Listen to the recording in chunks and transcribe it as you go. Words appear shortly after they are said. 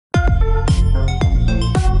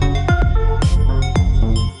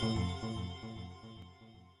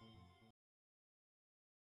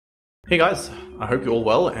Hey guys, I hope you're all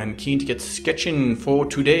well and keen to get sketching for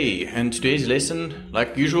today. And today's lesson,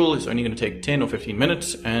 like usual, is only going to take 10 or 15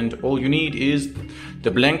 minutes, and all you need is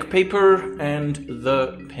the blank paper and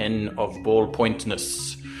the pen of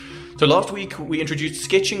ballpointness. So last week we introduced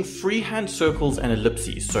sketching freehand circles and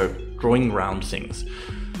ellipses, so drawing round things.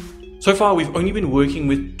 So far we've only been working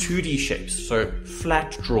with 2D shapes, so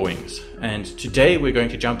flat drawings. And today we're going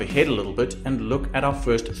to jump ahead a little bit and look at our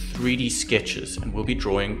first 3D sketches, and we'll be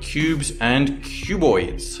drawing cubes and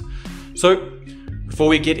cuboids. So before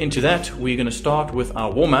we get into that, we're going to start with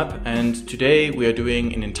our warm-up, and today we are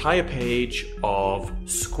doing an entire page of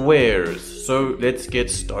squares. So let's get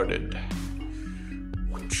started.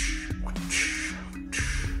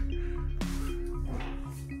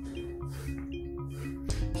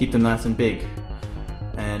 Keep them nice and big,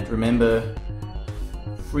 and remember,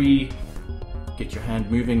 get your hand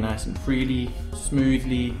moving nice and freely,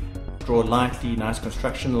 smoothly, draw lightly, nice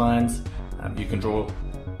construction lines. You can draw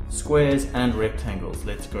squares and rectangles.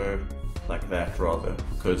 Let's go like that rather,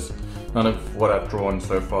 because none of what I've drawn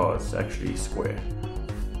so far is actually square.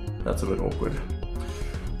 That's a bit awkward.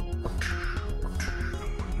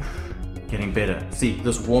 Getting better. See,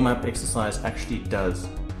 this warm-up exercise actually does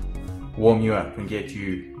warm you up and get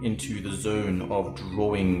you into the zone of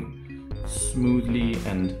drawing smoothly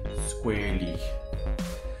and squarely.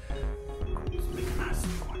 Let's make a nice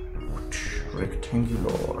one.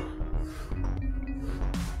 Rectangular.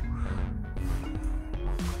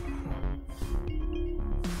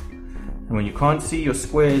 And when you can't see your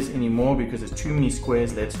squares anymore because there's too many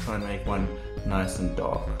squares, let's try and make one nice and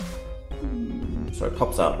dark, so it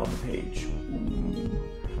pops out on the page.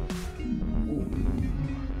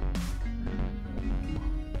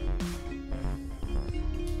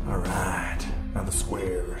 Alright, now the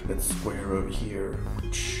square. Let's square over here.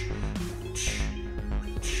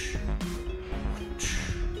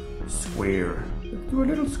 Square. Let's do a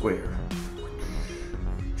little square.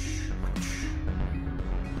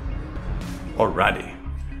 Alrighty.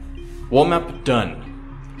 Warm up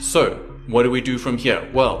done. So, what do we do from here?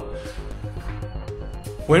 Well,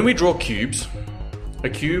 when we draw cubes, a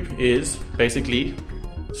cube is basically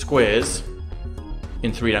squares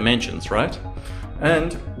in 3 dimensions, right?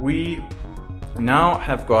 And we now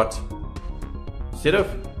have got, instead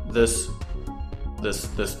of this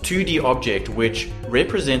 2D object which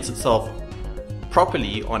represents itself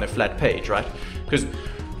properly on a flat page, right? Because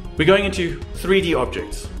we're going into 3D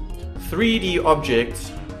objects. 3D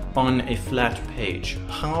objects on a flat page.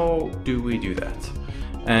 How do we do that?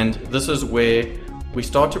 And this is where we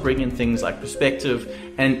start to bring in things like perspective,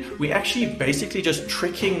 and we actually basically just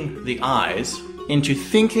tricking the eyes into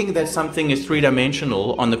thinking that something is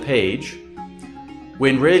 3-dimensional on the page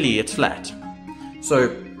when really it's flat.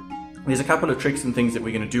 So there's a couple of tricks and things that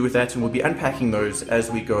we're going to do with that, and we'll be unpacking those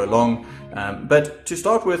as we go along. But to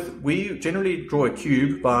start with, we generally draw a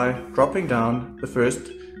cube by dropping down the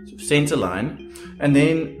first center line and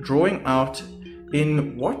then drawing out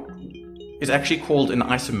in what is actually called an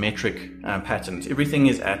isometric pattern. Everything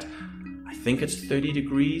is at, I think it's 30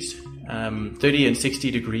 degrees. 30 and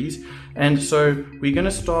 60 degrees, and so we're going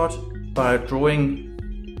to start by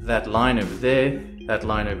drawing that line over there, that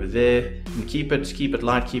line over there, and keep it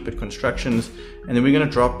light, keep it constructions, and then we're going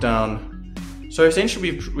to drop down. So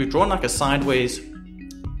essentially we've drawn like a sideways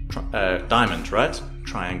diamond, right?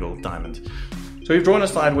 Triangle, diamond. So we've drawn a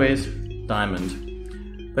sideways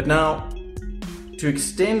diamond, but now to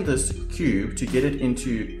extend this cube, to get it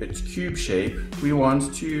into its cube shape, we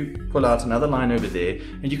want to pull out another line over there,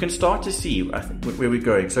 and you can start to see, I think, where we're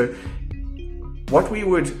going. So what we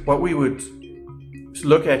would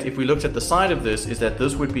look at if we looked at the side of this is that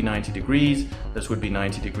this would be 90 degrees, this would be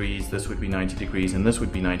 90 degrees, this would be 90 degrees, and this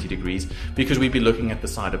would be 90 degrees, because we'd be looking at the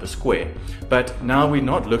side of a square. But now we're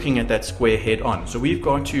not looking at that square head on, so we've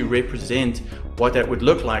got to represent what that would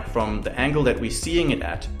look like from the angle that we're seeing it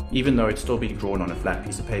at, even though it's still being drawn on a flat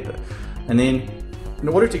piece of paper. And then in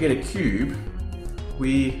order to get a cube,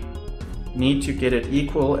 we need to get it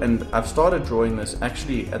equal, and I've started drawing this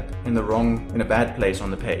actually in a bad place on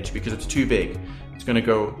the page because it's too big. It's going to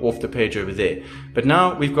go off the page over there. But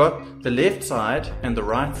now we've got the left side and the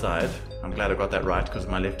right side. I'm glad I got that right, because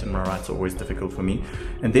my left and my right are always difficult for me.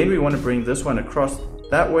 And then we want to bring this one across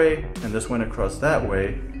that way and this one across that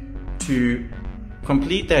way to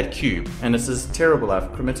complete that cube. And this is terrible.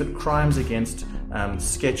 I've committed crimes against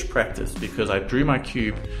sketch practice because I drew my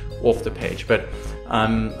cube off the page. But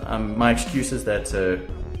my excuse is that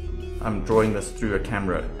I'm drawing this through a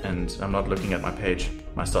camera and I'm not looking at my page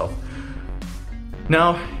myself.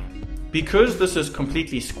 Now, because this is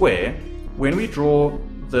completely square, when we draw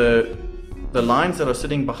the lines that are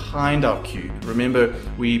sitting behind our cube, remember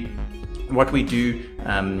we what we do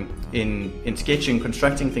in sketching,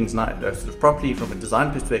 constructing things sort of properly from a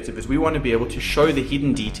design perspective, is we want to be able to show the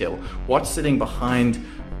hidden detail, what's sitting behind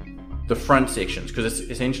the front sections, because it's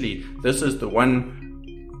essentially, this is the one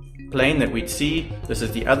plane that we'd see, this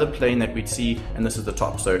is the other plane that we'd see, and this is the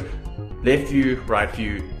top. So left view, right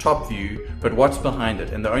view, top view, but what's behind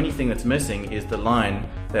it? And the only thing that's missing is the line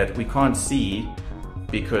that we can't see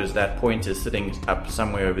because that point is sitting up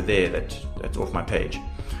somewhere over there that's off my page,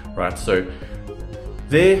 right? So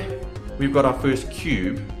there we've got our first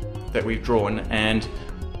cube that we've drawn, and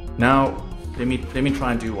now let me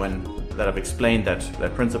try and do one that I've explained that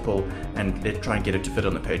principle, and let's try and get it to fit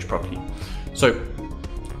on the page properly. So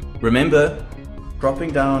remember,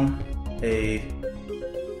 dropping down a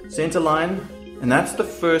center line, and that's the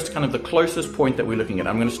first, kind of the closest point that we're looking at.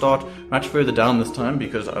 I'm going to start much further down this time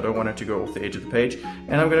because I don't want it to go off the edge of the page,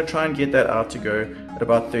 and I'm going to try and get that out to go at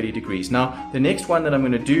about 30 degrees. Now the next one that I'm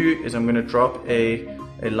going to do is I'm going to drop a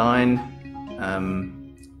line,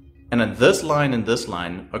 and then this line and this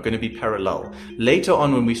line are going to be parallel. Later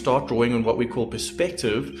on, when we start drawing on what we call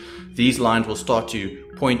perspective, these lines will start to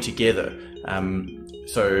point together.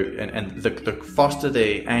 The faster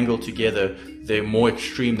they angle together, the more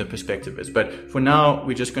extreme the perspective is. But for now,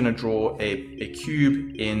 we're just going to draw a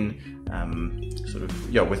cube in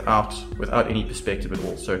without any perspective at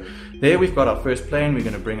all. So there we've got our first plane. We're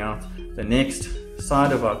going to bring out the next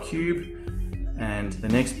side of our cube and the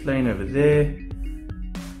next plane over there.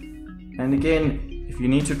 And again, if you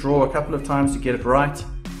need to draw a couple of times to get it right,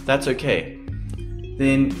 that's okay.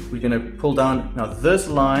 Then we're going to pull down. Now this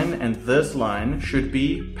line and this line should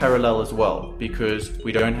be parallel as well, because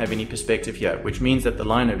we don't have any perspective here, which means that the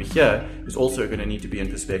line over here is also going to need to be in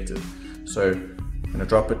perspective. So I'm going to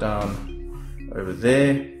drop it down over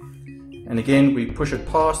there, and again we push it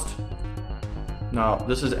past. Now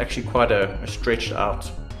this is actually quite a stretched out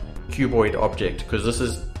cuboid object, because this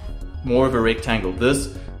is more of a rectangle.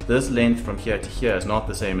 This length from here to here is not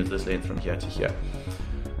the same as this length from here to here.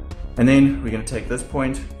 And then we're going to take this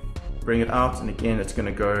point, bring it out, and again it's going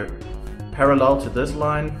to go parallel to this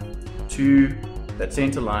line, to that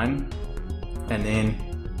center line, and then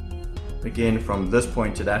again from this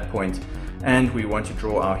point to that point. And we want to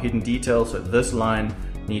draw our hidden detail, so this line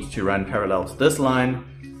needs to run parallel to this line,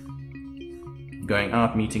 going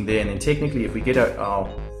out, meeting there, and then technically if we get our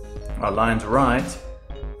lines right,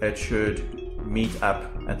 it should meet up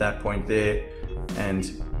at that point there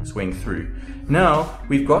and swing through. Now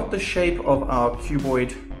we've got the shape of our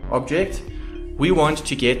cuboid object. We want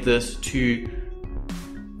to get this to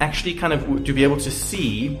actually to be able to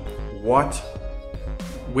see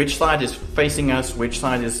which side is facing us, which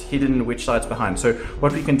side is hidden, which side's behind. So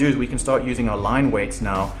what we can do is we can start using our line weights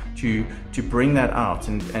now to bring that out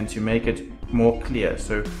and to make it more clear.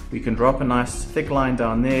 So we can drop a nice thick line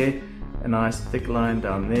down there, a nice thick line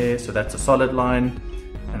down there. So that's a solid line,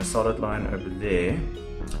 and a solid line over there.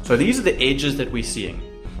 So these are the edges that we're seeing,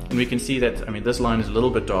 and we can see that, this line is a little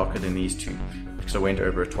bit darker than these two because I went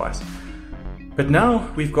over it twice. But now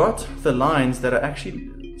we've got the lines that are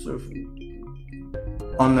actually sort of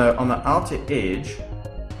on the outer edge,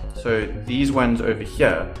 so these ones over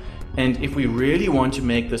here. And if we really want to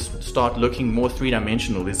make this start looking more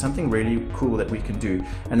three-dimensional, there's something really cool that we can do,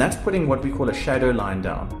 and that's putting what we call a shadow line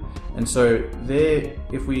down. And so there,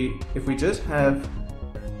 if we just have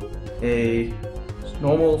a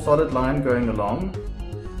normal solid line going along,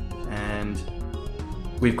 and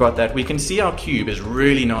we've got that, we can see our cube is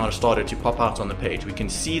really now started to pop out on the page. We can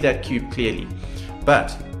see that cube clearly.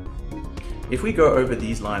 But if we go over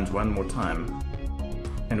these lines one more time,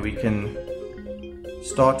 and we can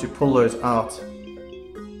start to pull those out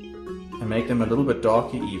and make them a little bit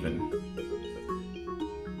darker even,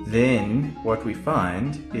 then what we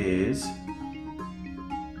find is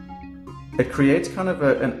it creates kind of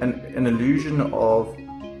an illusion of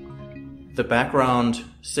the background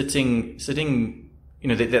sitting,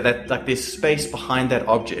 that like there's space behind that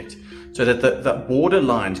object, so that the border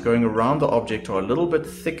lines going around the object are a little bit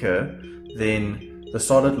thicker than the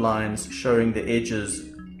solid lines showing the edges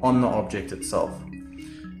on the object itself.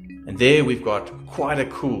 And there we've got quite a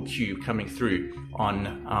cool cube coming through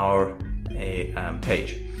on our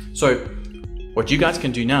page. So what you guys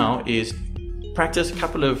can do now is practice a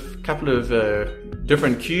couple of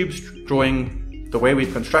different cubes, drawing the way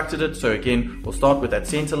we've constructed it. So again, we'll start with that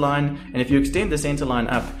center line, and if you extend the center line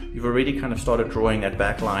up, you've already kind of started drawing that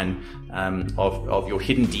back line of your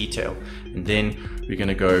hidden detail. And then we're going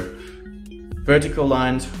to go vertical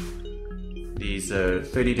lines, these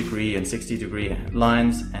 30 degree and 60 degree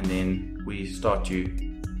lines, and then we start to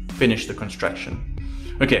finish the construction.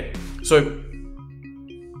 Okay, so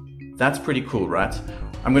that's pretty cool, right?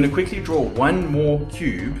 I'm going to quickly draw one more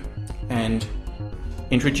cube and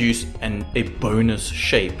introduce a bonus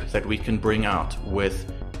shape that we can bring out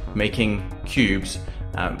with making cubes,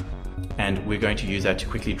 and we're going to use that to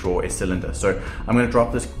quickly draw a cylinder. So I'm going to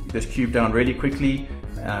drop this cube down really quickly,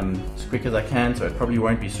 as quick as I can, so it probably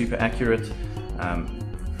won't be super accurate.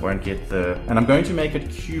 Won't get and I'm going to make it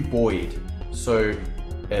cuboid, so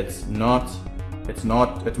it's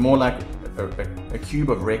more like a cube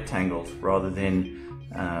of rectangles rather than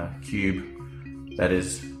a cube that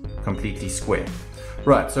is completely square.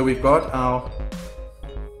 Right, so we've got our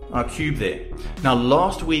cube there. Now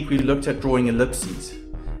last week we looked at drawing ellipses,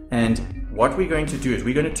 and what we're going to do is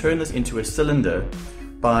we're going to turn this into a cylinder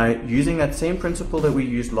by using that same principle that we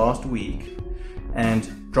used last week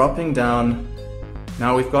and dropping down.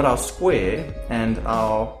 Now we've got our square, and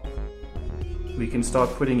we can start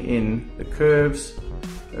putting in the curves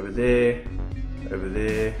over there,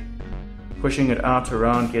 pushing it out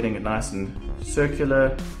around, getting it nice and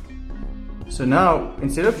circular. So now,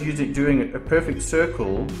 instead of doing a perfect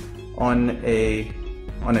circle on a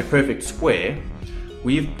perfect square,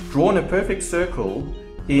 we've drawn a perfect circle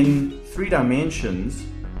in 3 dimensions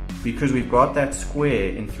because we've got that square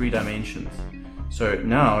in 3 dimensions. So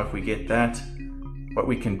now if we get that, what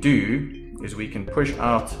we can do is we can push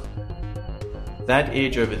out that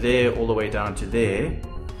edge over there all the way down to there,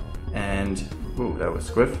 and ooh, that was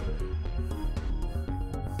squiff.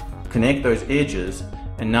 Connect those edges,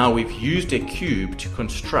 and now we've used a cube to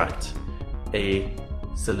construct a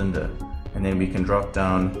cylinder. And then we can drop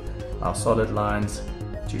down our solid lines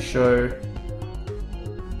to show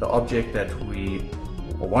the object that we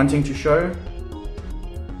are wanting to show,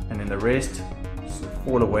 and then the rest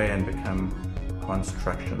fall away and become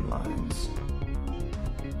construction lines.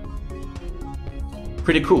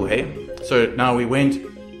 Pretty cool, hey? So now we went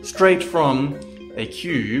straight from a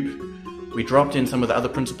cube, we dropped in some of the other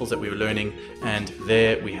principles that we were learning, and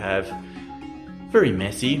there we have very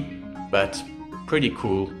messy but pretty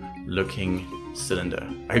cool looking cylinder.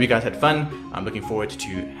 I hope you guys had fun. I'm looking forward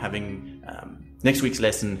to having next week's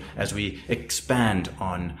lesson as we expand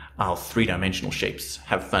on our 3-dimensional shapes.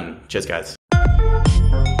 Have fun. Cheers, guys.